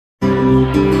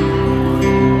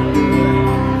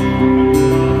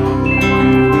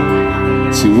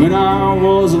See, when I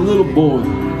was a little boy,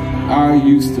 I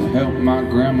used to help my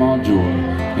Grandma Joy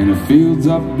in the fields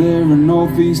up there in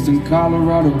northeastern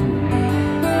Colorado.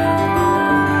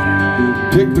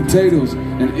 Pick potatoes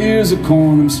and ears of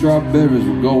corn, and strawberries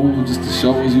were gold just as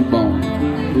sure as you born.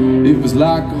 It was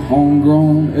like a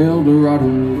homegrown El Dorado.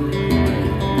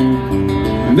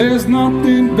 And there's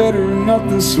nothing better and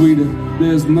nothing sweeter,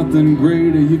 there's nothing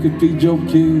greater you could feed your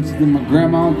kids than my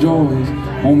Grandma Joy's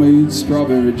homemade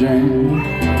strawberry jam.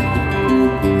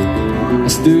 I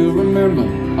still remember,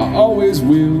 I always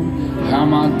will, how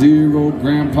my dear old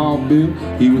Grandpa Bill,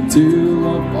 he would till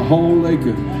up a whole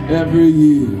acre every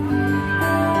year.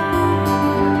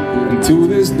 And to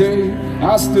this day,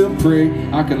 I still pray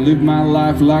I can live my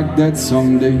life like that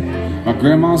someday. My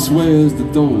grandma swears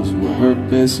that those were her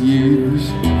best years.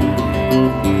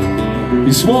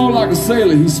 He swore like a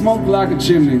sailor, he smoked like a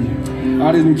chimney.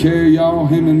 I didn't care, y'all,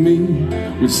 him and me,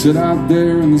 we'd sit out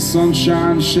there in the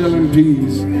sunshine shelling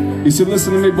peas. He said,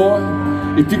 listen to me, boy,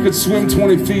 if you could swim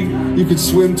 20 feet, you could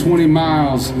swim 20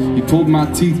 miles. He pulled my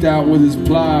teeth out with his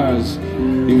pliers.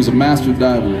 He was a master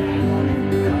diver.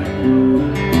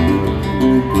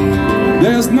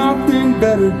 There's nothing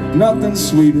better, nothing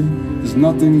sweeter, there's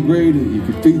nothing greater you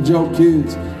could feed your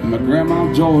kids than my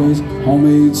Grandma Joy's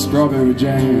homemade strawberry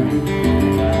jam.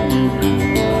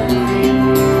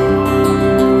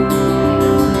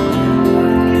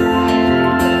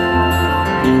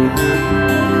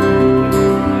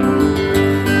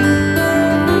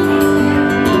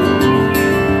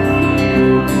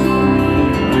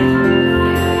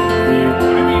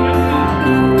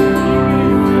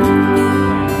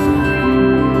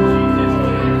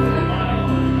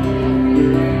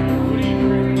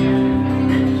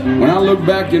 When I look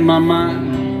back in my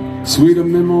mind, sweeter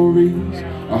memories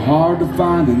are hard to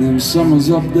find in them summers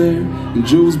up there in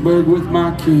Julesburg with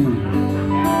my kin.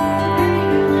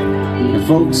 And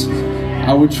folks,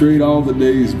 I would trade all the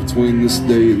days between this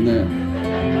day and that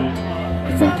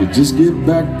if I could just get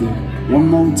back there one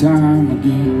more time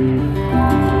again.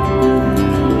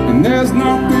 And there's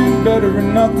nothing better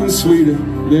and nothing sweeter,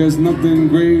 there's nothing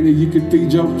greater you could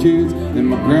feed your kids than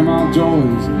my Grandma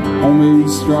Joy's homemade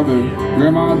strawberry.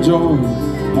 Grandma Joy's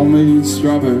homemade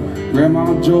strawberry.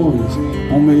 Grandma Joy's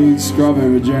homemade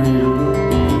strawberry jam.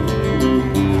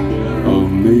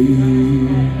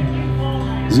 Amazing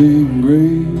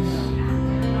grace,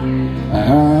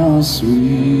 how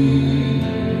sweet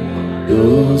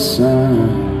the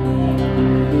sound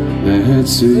that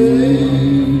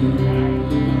saved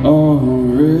a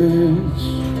wretch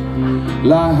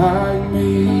like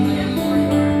me.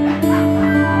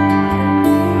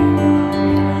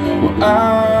 Well, I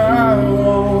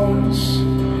once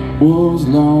was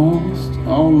lost,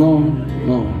 oh Lord,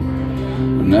 Lord,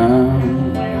 but now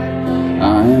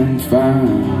I am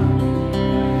found.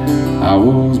 I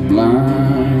was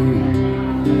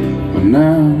blind, but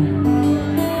now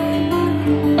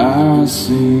I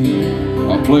see.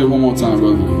 I'll play it one more time,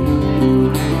 brother.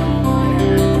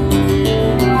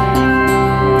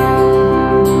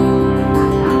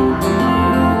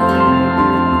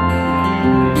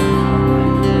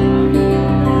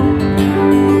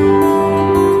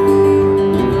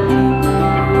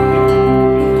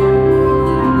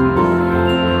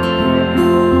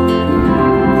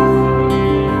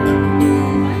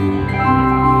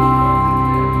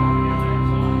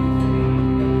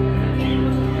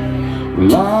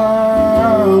 Well, I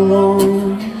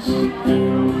once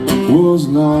was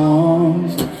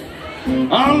lost,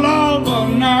 all over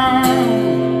now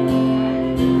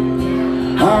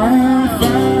I am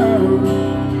found.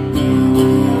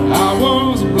 I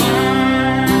was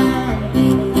blind,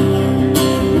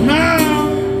 but now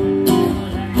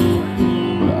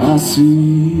I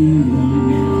see.